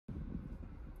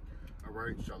All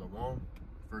right, Shalom.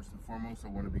 First and foremost, I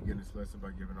want to begin this lesson by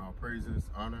giving all praises,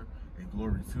 honor, and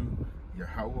glory to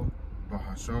Yahweh,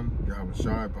 Bahasham, Yahweh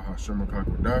Shai, Bahasham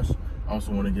Rakakwadash. I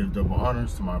also want to give double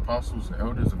honors to my apostles and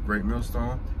elders of Great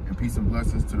Millstone, and peace and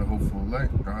blessings to the hopeful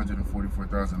elect, the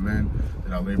 144,000 men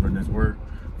that are laboring this work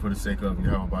for the sake of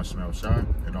Yahweh Bahasham Shai.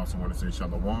 And also want to say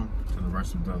Shalom to the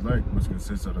rest of the elect, which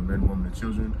consists of the men, women, and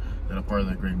children that are part of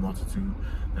that great multitude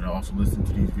that are also listening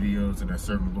to these videos and that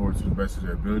serve the Lord to the best of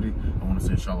their ability. I want to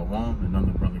say Shalom, and I'm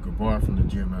the brother Gabar from the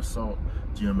GMS Salt,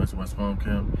 GMS West Palm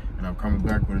Camp, and I'm coming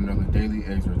back with another daily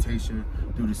exhortation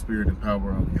through the spirit and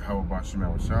power of Yahweh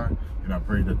Bahasham Shai. And I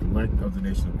pray that the elect of the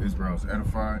nation of Israel is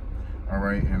edified. All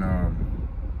right, and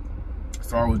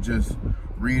so I was just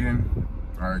reading,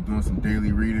 all right, doing some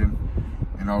daily reading,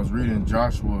 and I was reading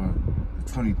Joshua,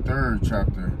 the 23rd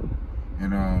chapter,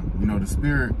 and you know, the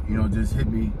spirit, you know, just hit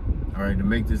me, all right, to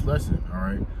make this lesson. All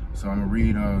right, so I'm gonna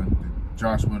read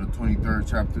Joshua, the 23rd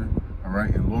chapter, all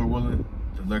right, and Lord willing,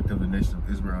 the elect of the nation of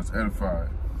Israel is edified.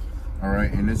 All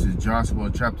right, and this is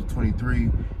Joshua chapter 23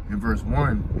 and verse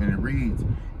 1, and it reads,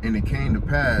 "And it came to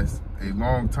pass a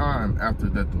long time after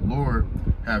that the Lord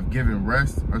have given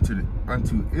rest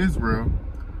unto Israel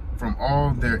from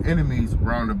all their enemies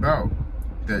round about,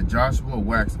 that Joshua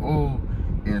waxed old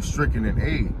and stricken in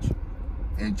age.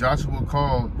 And Joshua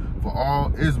called for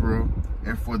all Israel,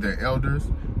 and for their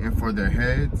elders, and for their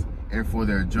heads, and for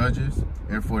their judges,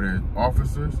 and for their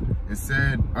officers, and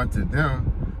said unto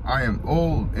them, I am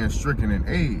old and stricken in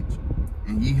age,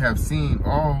 and ye have seen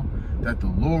all that the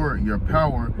Lord your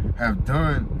power have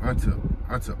done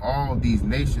unto all these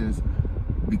nations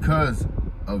because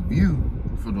of you.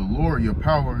 For the Lord your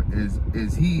power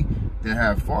is he that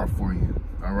have fought for you."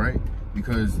 All right,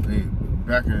 because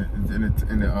back in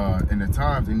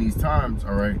these times,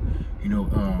 all right, you know,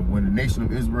 when the nation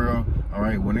of Israel, all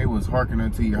right, when they was hearkening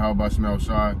unto Yahweh Bahasham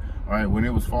Shai, all right, when they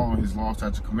was following his law,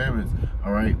 statutes, commandments,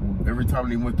 all right, every time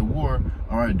they went to war,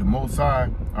 all right, the Most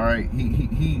High, all right,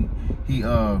 he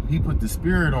put the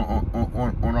spirit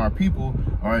on our people,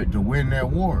 all right, to win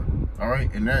that war, all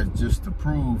right, and that's just to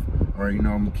prove, all right, you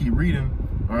know, I'm gonna keep reading,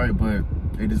 all right, but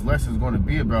this lesson is going to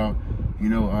be about, you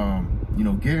know,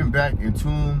 getting back in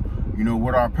tune, you know,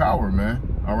 with our power, man,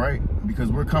 all right, because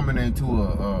we're coming into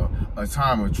a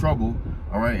time of trouble,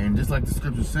 all right, and just like the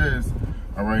scripture says,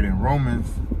 all right, in Romans,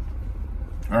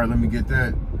 all right, let me get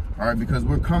that, all right, because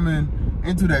we're coming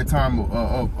into that time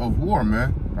of war,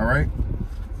 man, all right,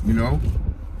 you know,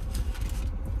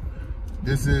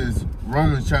 this is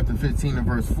Romans chapter 15 and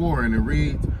verse 4, and it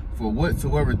reads, "For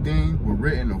whatsoever thing were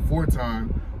written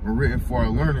aforetime were written for our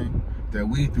learning, that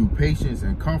we through patience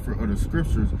and comfort of the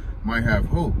scriptures might have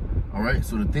hope." All right,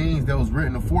 so the things that was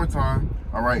written aforetime,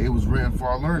 all right, it was written for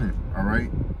our learning, all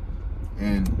right.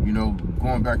 And, you know,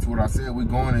 going back to what I said, we're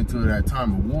going into that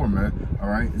time of war, man, all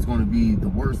right. It's going to be the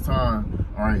worst time,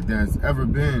 all right, that's ever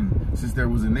been since there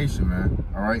was a nation, man,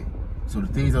 all right. So the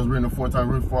things that was written aforetime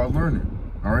were written for our learning.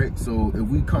 All right, so if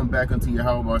we come back unto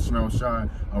Yahweh Bahasham Shai,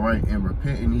 all right, and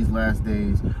repent in these last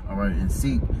days, all right, and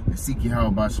seek Yahweh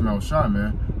Bahasham Shai,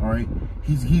 man, all right,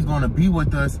 he's going to be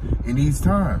with us in these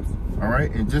times, all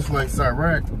right, and just like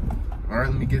Sirach, all right,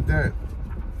 let me get that.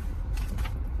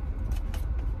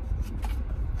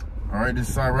 All right, this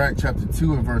is Sirach chapter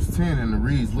 2 and verse 10, and it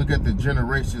reads, "Look at the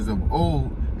generations of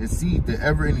old, and see did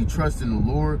ever any trust in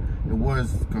the Lord and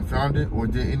was confounded, or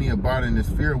did any abide in his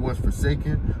fear was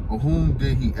forsaken, or whom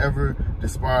did he ever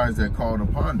despise that called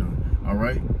upon him?" All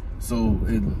right, so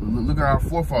look at our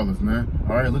forefathers, man,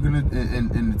 all right, looking at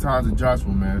in the times of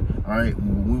Joshua, man, all right,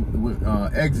 with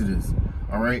Exodus,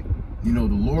 all right, you know,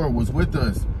 the Lord was with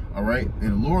us, all right,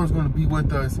 and the Lord is going to be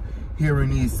with us here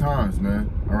in these times, man,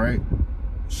 all right.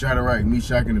 Shadrach,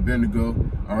 Meshach, and Abednego,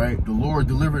 all right, the Lord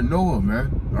delivered Noah,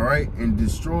 man, all right, and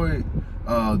destroyed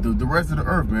the rest of the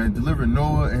earth, man, delivered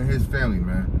Noah and his family,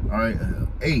 man, all right,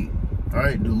 8, all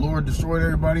right, the Lord destroyed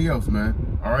everybody else, man,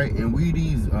 all right, and we're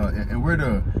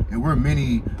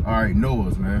many, all right,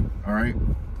 Noahs, man, all right,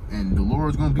 and the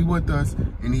Lord's gonna be with us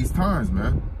in these times,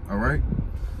 man, all right.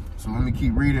 So let me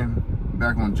keep reading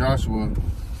back on Joshua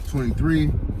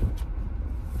 23.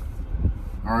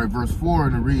 All right, verse 4,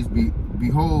 and it reads,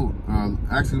 "Behold,"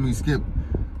 actually,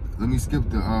 let me skip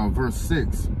the verse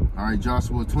 6. All right,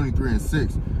 Joshua 23 and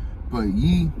 6. "But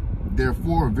ye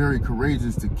therefore very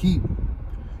courageous to keep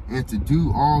and to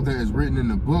do all that is written in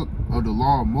the book of the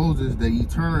law of Moses, that ye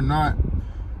turn not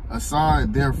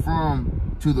aside therefrom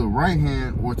to the right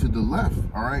hand or to the left."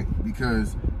 All right,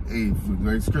 because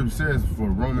like scripture says,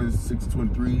 for Romans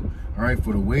 6:23, all right,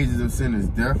 for the wages of sin is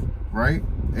death, right,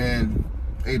 and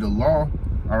the law,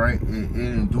 all right, it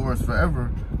endures forever,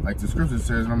 like the scripture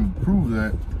says, and I'm gonna prove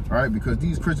that, all right? Because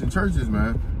these Christian churches,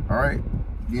 man, all right,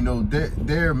 you know,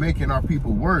 they're making our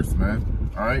people worse,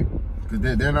 man, all right? Because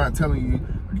they're not telling you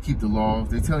to keep the laws.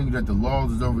 They're telling you that the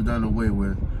laws is overdone away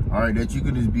with, all right? That you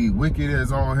can just be wicked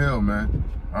as all hell, man,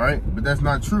 all right? But that's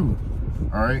not true,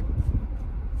 all right?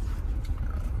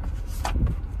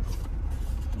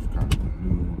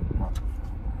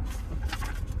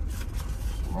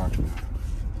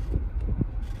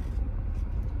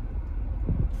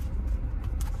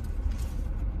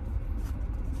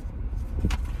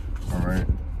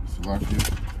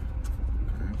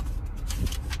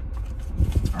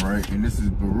 And this is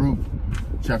Baruch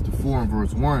chapter 4 and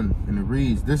verse 1, and it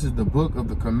reads, "This is the book of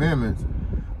the commandments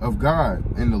of God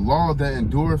and the law that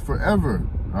endures forever."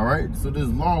 All right, so this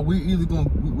law, we even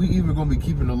gonna be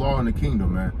keeping the law in the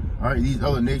kingdom, man. All right, these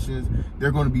other nations,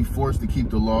 they're going to be forced to keep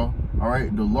the law. All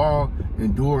right, the law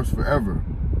endures forever.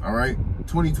 All right,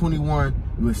 2021,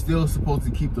 you are still supposed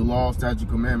to keep the law, statute,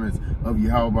 commandments of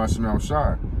Yahweh B'Shem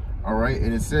Shai. All right,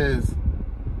 and it says,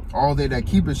 "All they that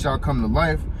keep it shall come to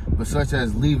life, but such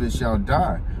as leave it shall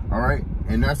die." All right,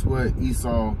 and that's what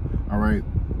Esau, all right,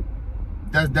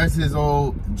 that's his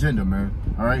whole agenda, man.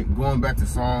 All right, going back to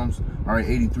Psalms, all right,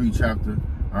 83 chapter,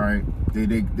 all right,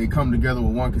 they come together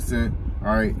with one consent,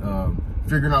 all right,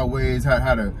 figuring out ways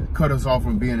how to cut us off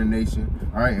from being a nation,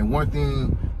 all right, and one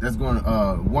thing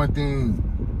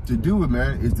to do it,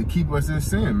 man, is to keep us in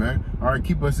sin, man. All right,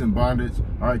 keep us in bondage.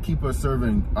 All right, keep us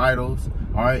serving idols.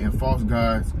 All right, and false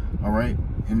gods. All right,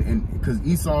 and because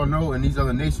Esau know and these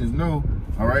other nations know,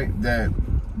 all right, that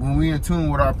when we in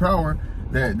tune with our power,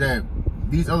 that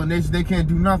these other nations, they can't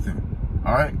do nothing.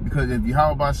 All right, because if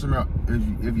Yahweh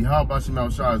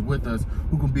B'Shem Shai is with us,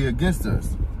 who can be against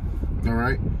us? All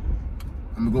right,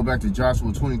 I'm gonna go back to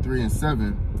Joshua 23 and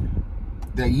 7.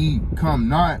 That ye come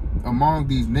not among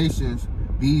these nations,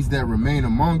 these that remain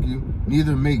among you,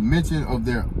 neither make mention of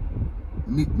the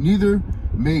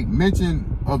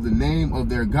name of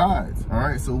their gods. All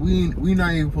right, so we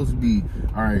not even supposed to be,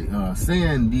 all right,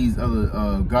 saying these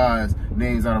other gods'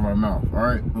 names out of our mouth. All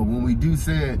right, but when we do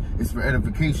say it, it's for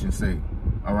edification's sake.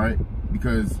 All right,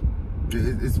 because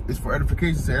it's for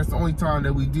edification's sake. That's the only time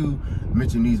that we do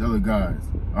mention these other gods.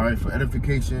 All right, for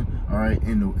edification. All right,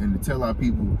 and to tell our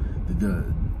people that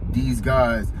these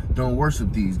gods don't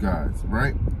worship these gods,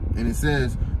 right? And it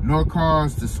says, "Nor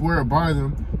cause to swear by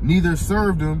them, neither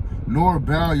serve them, nor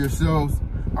bow yourselves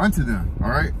unto them." All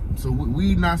right, so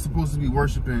we not supposed to be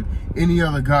worshiping any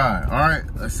other god, all right,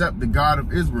 except the God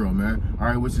of Israel, man. All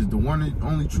right, which is the one and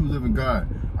only true living God.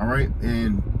 All right,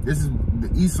 and this is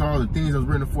the Esau, the things that was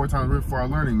written 4 times written for our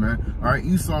learning, man. All right,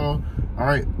 Esau, all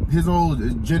right, his old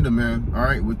agenda, man. All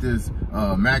right, with this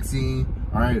Maxine.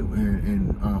 All right,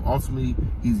 and ultimately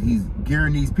he's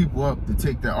gearing these people up to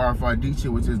take that RFID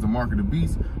chip, which is the mark of the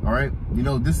beast. All right, you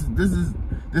know, this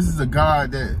is a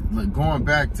God that, like, going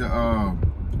back to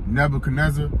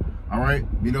Nebuchadnezzar. All right,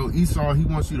 you know, Esau, he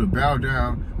wants you to bow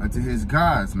down unto his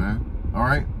gods, man. All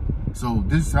right, so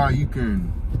this is how you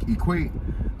can equate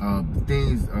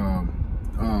things.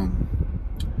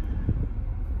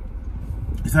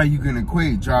 It's how you can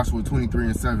equate Joshua 23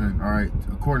 and 7, all right,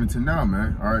 according to now,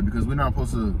 man, all right, because we're not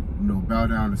supposed to, you know, bow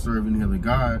down and serve any other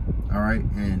God, all right,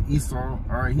 and Esau, all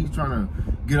right, he's trying to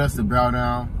get us to bow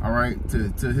down, all right,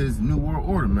 to his new world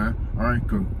order, man, all right,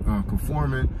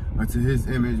 conforming to his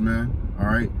image, man, all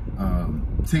right,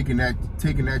 taking that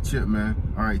chip, man,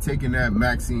 all right, taking that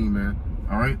Maxine, man,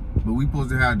 all right, but we supposed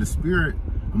to have the spirit.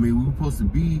 I mean, we supposed to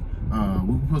be,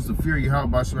 we supposed to fear Yahweh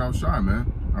B'Shem Shai, man,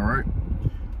 all right.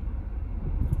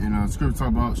 And scripture talk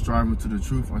about striving to the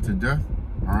truth unto death.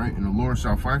 All right, and the Lord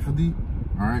shall fight for thee.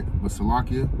 All right, but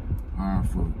Salakia,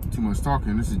 for too much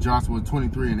talking. This is Joshua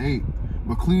 23 and 8.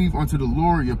 But cleave unto the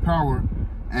Lord your power,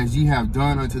 as ye have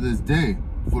done unto this day.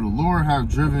 For the Lord hath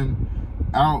driven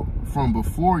out from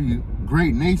before you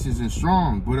great nations and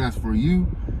strong. But as for you,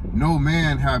 no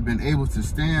man have been able to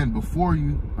stand before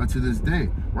you unto this day.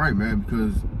 Right, man,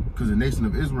 because the nation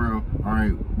of Israel, all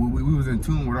right, we was in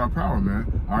tune with our power,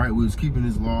 man. All right, we was keeping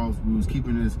his laws, we was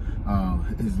keeping his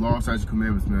laws, statutes,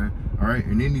 commandments, man. All right,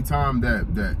 and any time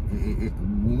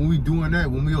when we doing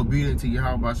that, when we obedient to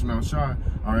Yahweh B'Shem Shai,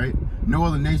 all right, no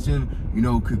other nation, you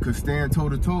know, could stand toe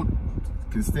to toe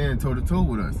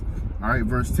with us. All right,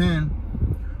 verse 10: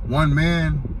 "One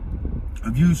man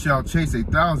of you shall chase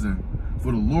 1,000,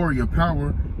 for the Lord your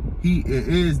power, he it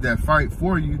is that fight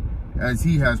for you, as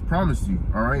he has promised you."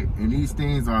 All right, and these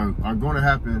things are going to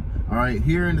happen, all right,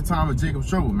 here in the time of Jacob's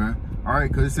trouble, man. All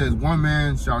right, because it says 1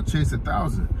 man shall chase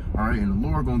 1,000. All right, and the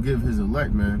Lord gonna give his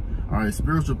elect, man, all right,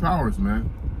 spiritual powers, man.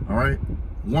 All right,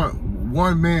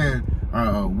 one man,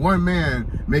 one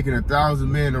man making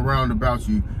 1,000 men around about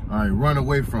you, all right, run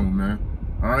away from him, man.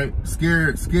 All right,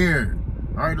 scared.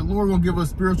 All right, the Lord gonna give us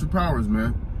spiritual powers,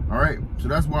 man. All right, so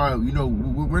that's why, you know,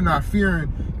 we're not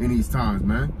fearing in these times,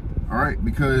 man. All right,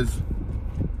 because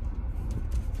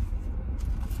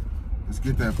let's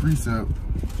get that precept.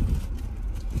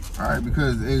 All right,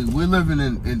 because hey, we're living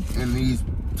in these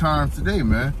times today,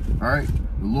 man. All right,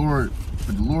 the Lord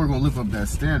gonna lift up that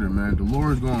standard, man. The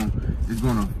Lord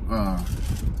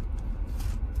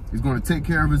is gonna take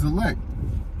care of his elect.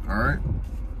 All right.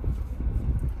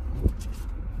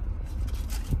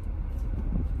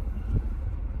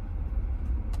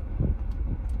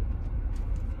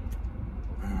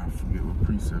 I forget what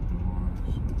precept it was.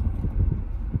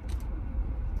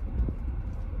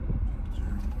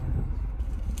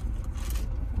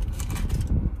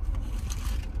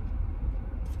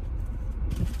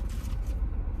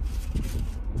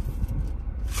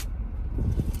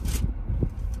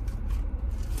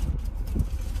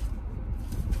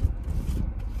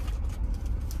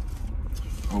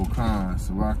 Oh, Khan,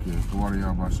 Salakia,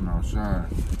 Kawadiyah Bashanal Shai,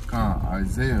 Khan,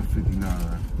 Isaiah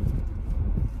 59.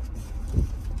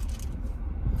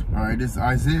 All right, this is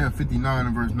Isaiah 59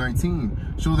 and verse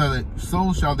 19. So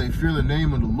shall they fear the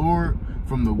name of the Lord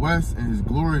from the west, and his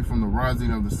glory from the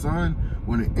rising of the sun,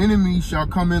 when the enemy shall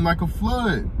come in like a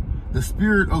flood. The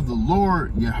spirit of the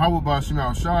Lord, Yahweh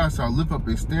Bashanal Shai, shall lift up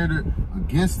a standard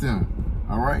against them.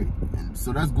 All right, and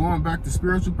so that's going back to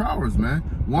spiritual powers, man.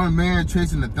 One man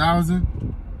chasing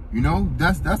 1,000. You know,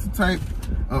 that's the type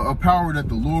of power that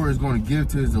the Lord is going to give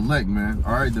to his elect, man.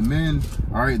 All right, the men,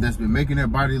 all right, that's been making their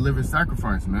body a living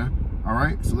sacrifice, man. All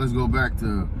right, so let's go back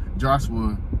to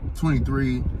Joshua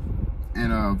 23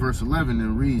 and verse 11,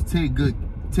 and reads, Take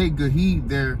good heed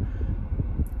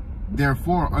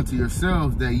therefore unto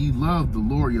yourselves that ye love the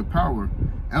Lord your power.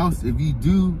 Else if ye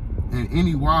do in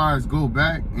any wise go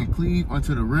back and cleave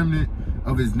unto the remnant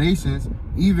of his nations,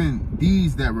 even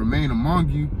these that remain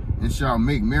among you, and shall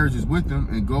make marriages with them,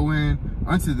 and go in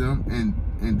unto them,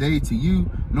 and they to you,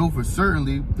 know for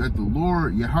certainly that the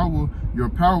Lord Yahweh your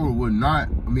power will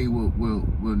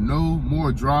no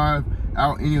more drive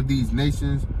out any of these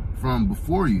nations from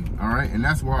before you. All right, and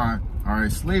that's why, all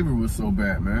right, slavery was so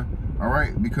bad, man. All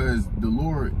right, because the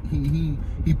Lord, he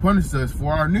punished us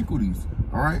for our iniquities.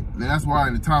 All right, and that's why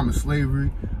in the time of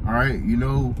slavery, all right, you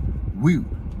know, we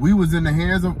was in the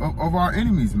hands of our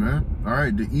enemies, man. All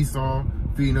right, the Esau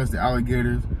feeding us the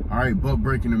alligators, all right, butt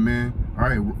breaking the men, all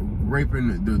right, raping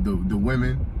the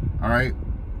women, all right,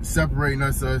 separating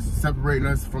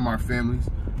us from our families,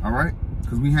 all right,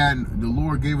 because the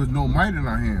Lord gave us no might in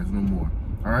our hands no more,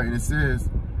 all right, and it says,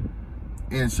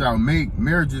 and shall make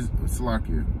marriages,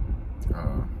 Salakia,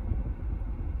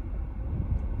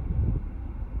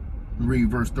 read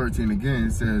verse 13 again.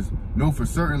 It says, know for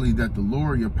certainly that the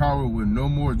Lord your power will no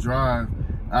more drive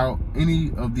out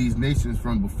any of these nations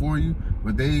from before you,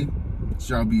 but they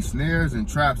shall be snares and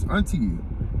traps unto you,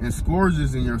 and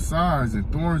scourges in your sides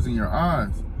and thorns in your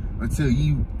eyes, until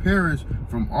ye perish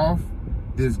from off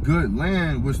this good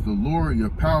land which the Lord your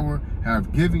power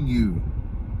have given you.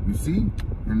 You see?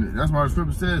 And that's why the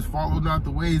scripture says, follow not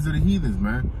the ways of the heathens,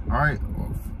 man. All right?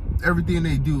 Everything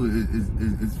they do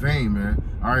is vain, man.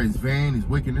 All right? It's vain, it's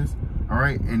wickedness. All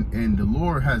right? And the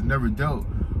Lord has never dealt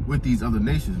with these other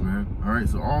nations, man. All right?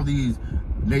 So all these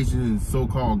nations,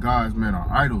 so-called gods, man, are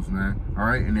idols, man. All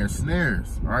right? And they're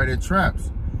snares. All right? They're traps.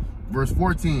 Verse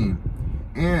 14,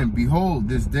 and behold,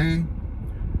 this day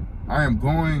I am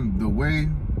going the way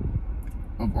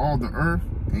of all the earth,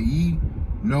 and ye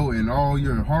know in all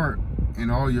your heart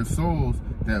and all your souls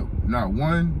that not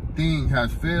one thing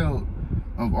has failed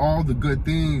of all the good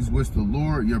things which the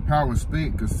Lord your power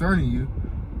spake concerning you.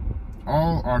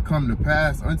 All are come to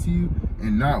pass unto you,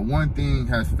 and not one thing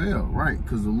has failed, right?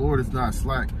 Because the Lord is not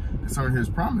slack concerning his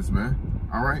promise, man.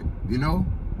 All right, you know,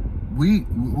 we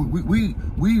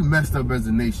messed up as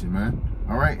a nation, man.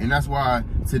 All right, and that's why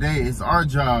today it's our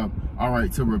job, all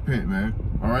right, to repent, man.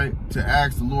 All right, to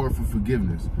ask the Lord for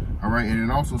forgiveness. All right, and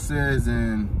it also says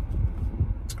in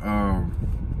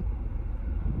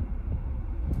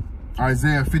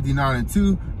Isaiah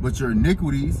 59:2, but your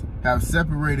iniquities have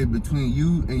separated between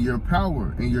you and your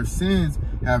power, and your sins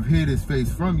have hid his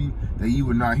face from you, that you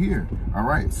would not hear. All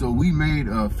right, so we made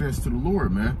a offense to the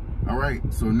Lord, man. All right,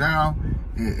 so now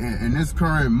in this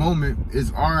current moment,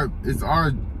 it's our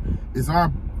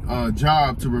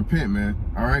job to repent, man.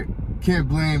 All right, can't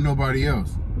blame nobody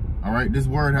else. All right, this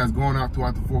word has gone out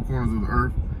throughout the four corners of the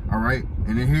earth. All right,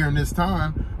 and then here in this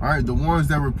time, all right, the ones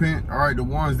that repent, all right, the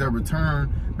ones that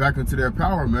return back into their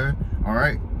power, man. All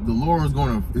right, the Lord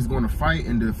is gonna fight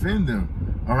and defend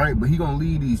them. all right? But he gonna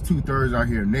leave these 2/3 out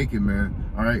here naked, man,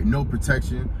 all right? No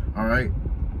protection, all right?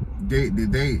 They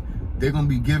gonna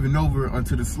be given over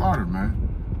unto the slaughter, man,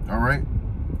 all right?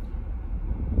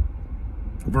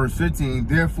 Verse 15,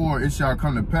 therefore it shall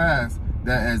come to pass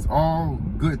that as all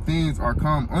good things are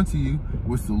come unto you,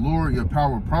 which the Lord your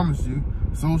power promised you,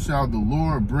 so shall the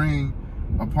Lord bring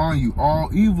upon you all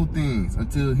evil things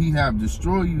until he have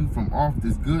destroyed you from off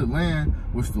this good land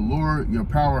which the Lord your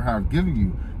power have given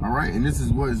you. All right, and this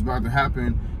is what is about to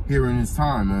happen here in this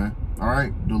time, man. All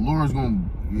right, the Lord's gonna,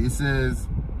 it says,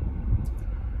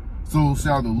 so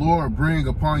shall the Lord bring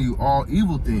upon you all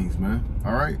evil things, man.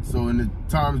 All right, so in the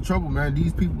time of trouble, man,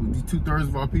 these people, these 2/3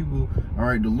 of our people, all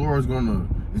right, the Lord is gonna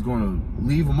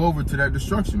leave them over to that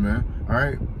destruction, man. All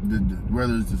right,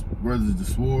 whether it's the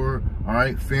sword, all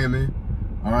right, famine,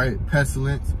 all right,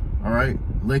 pestilence, all right,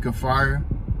 lake of fire,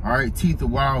 all right, teeth of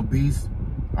wild beasts,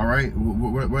 all right,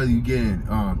 whether you getting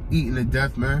eaten to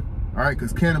death, man, all right,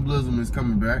 because cannibalism is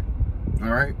coming back, all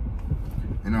right,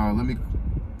 and let me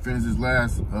finish this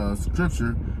last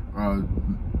scripture,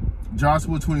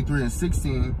 Joshua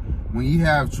 23:16, when ye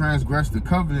have transgressed the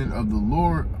covenant of the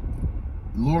Lord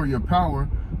your power,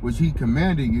 which he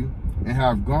commanded you, and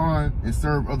have gone and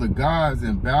served other gods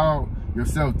and bowed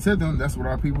yourself to them. That's what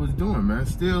our people is doing, man.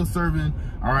 Still serving,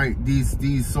 all right,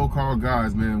 these so-called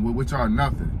gods, man, which are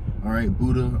nothing. All right,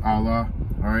 Buddha, Allah,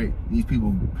 all right, these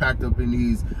people packed up in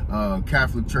these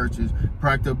Catholic churches,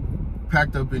 packed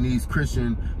up in these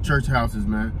Christian church houses,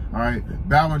 man. All right,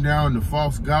 bowing down to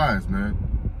false gods, man.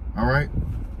 All right,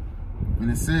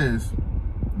 and it says,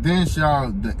 then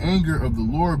shall the anger of the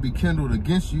Lord be kindled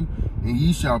against you, and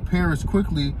ye shall perish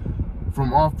quickly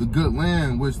from off the good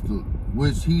land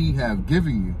which he have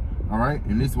given you. All right,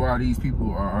 and this is why these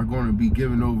people are going to be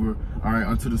given over, all right,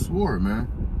 unto the sword, man.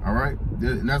 All right,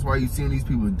 and that's why you're seeing these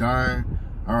people dying,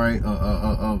 all right,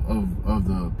 of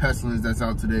the pestilence that's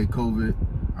out today, COVID.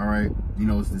 All right, you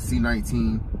know, it's the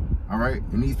C-19. All right,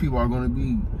 and these people are going to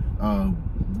be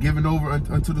given over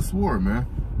unto the sword, man.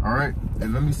 All right,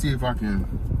 and let me see if I can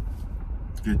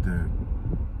get that.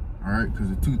 All right, because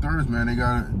the 2/3, man,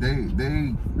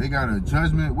 they got a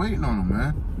judgment waiting on them,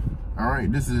 man. All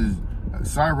right, this is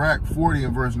Sirach 40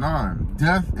 and verse 9.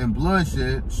 Death and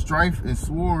bloodshed, strife and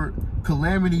sword,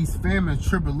 calamities, famine,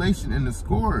 tribulation, and the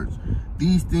scourge.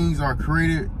 These things are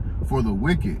created for the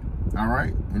wicked. All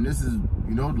right, and this is,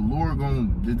 you know, the Lord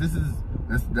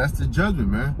that's the judgment,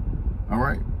 man. All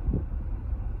right.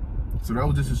 So that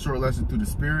was just a short lesson through the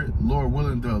Spirit. Lord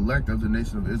willing, the elect of the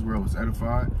nation of Israel was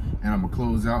edified. And I'm going to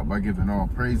close out by giving all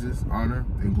praises, honor,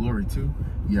 and glory to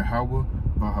Yahweh,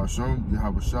 Bahasham,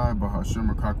 Yahweh Shai, Bahasham,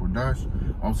 Rakakwadash.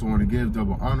 Also want to give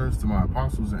double honors to my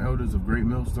apostles and elders of Great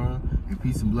Millstone, and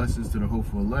peace and blessings to the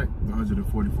hopeful elect, the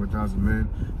 144,000 men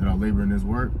that are laboring this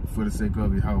work for the sake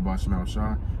of Yahweh Bahasham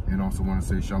Shai. And also want to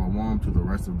say shalom to the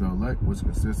rest of the elect, which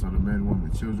consists of the men, women,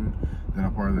 and children that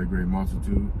are part of that great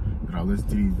multitude that are listening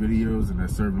to these videos and that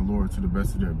serve the Lord to the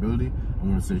best of their ability. I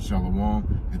want to say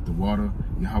shalom at the water,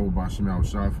 Yahweh Bahasham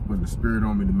Shai, for putting the Spirit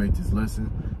on me to make this lesson.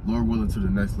 Lord willing, to the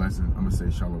next lesson, I'm going to say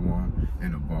shalom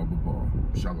and a ball.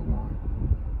 Shalom.